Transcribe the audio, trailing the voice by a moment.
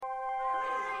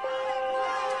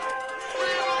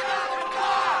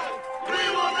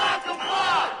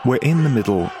We're in the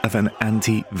middle of an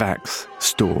anti-vax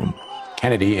storm.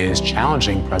 Kennedy is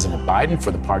challenging President Biden for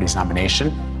the party's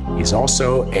nomination. He's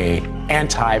also an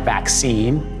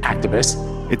anti-vaccine activist.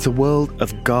 It's a world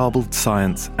of garbled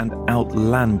science and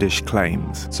outlandish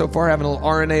claims. So far, having an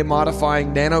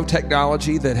RNA-modifying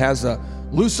nanotechnology that has a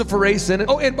luciferase in it.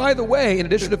 Oh, and by the way, in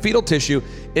addition to fetal tissue,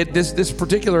 this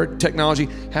particular technology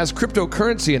has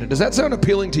cryptocurrency in it. Does that sound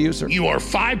appealing to you, sir? You are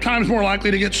 5 times more likely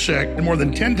to get sick and more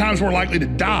than 10 times more likely to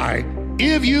die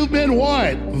if you've been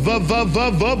what?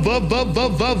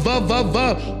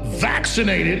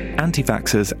 Vaccinated.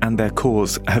 Anti-vaxxers and their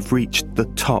cause have reached the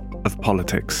top of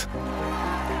politics.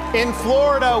 In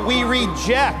Florida, we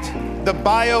reject the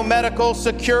biomedical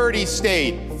security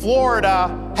state.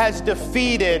 Florida has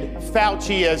defeated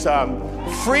Fauciism.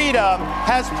 Freedom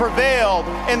has prevailed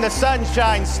in the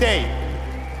Sunshine State.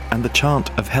 And the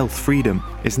chant of health freedom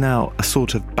is now a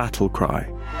sort of battle cry.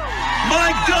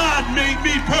 My God made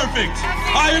me perfect.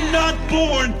 I am not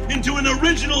born into an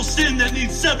original sin that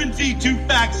needs 72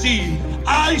 vaccines.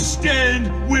 I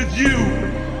stand with you.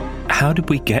 How did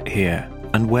we get here?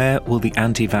 And where will the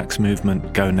anti-vax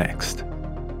movement go next?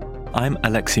 I'm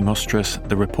Alexi Mostras,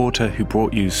 the reporter who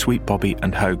brought you Sweet Bobby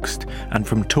and Hoaxed, and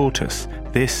from Tortoise,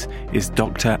 this is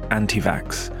Dr.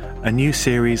 Anti-Vax, a new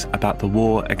series about the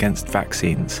war against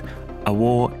vaccines, a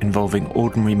war involving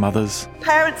ordinary mothers.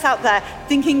 Parents out there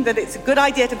thinking that it's a good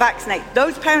idea to vaccinate,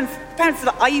 those parents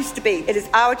that I used to be, it is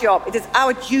our job, it is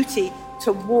our duty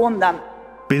to warn them.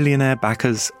 Billionaire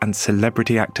backers and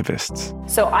celebrity activists.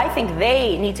 So I think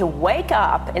they need to wake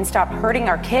up and stop hurting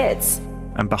our kids.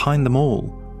 And behind them all,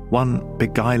 one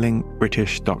beguiling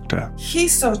British doctor.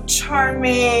 He's so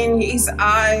charming, his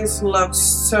eyes look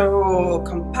so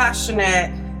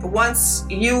compassionate. Once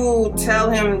you tell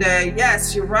him that,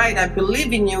 yes, you're right, I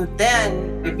believe in you,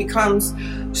 then it becomes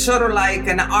sort of like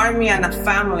an army and a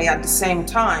family at the same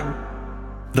time.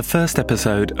 The first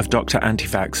episode of Dr.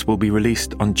 Anti-Vax will be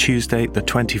released on Tuesday, the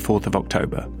 24th of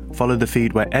October. Follow the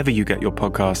feed wherever you get your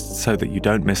podcasts so that you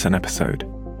don't miss an episode.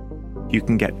 You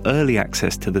can get early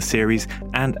access to the series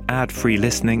and ad-free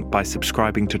listening by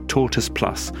subscribing to Tortoise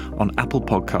Plus on Apple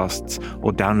Podcasts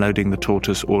or downloading the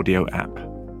Tortoise audio app.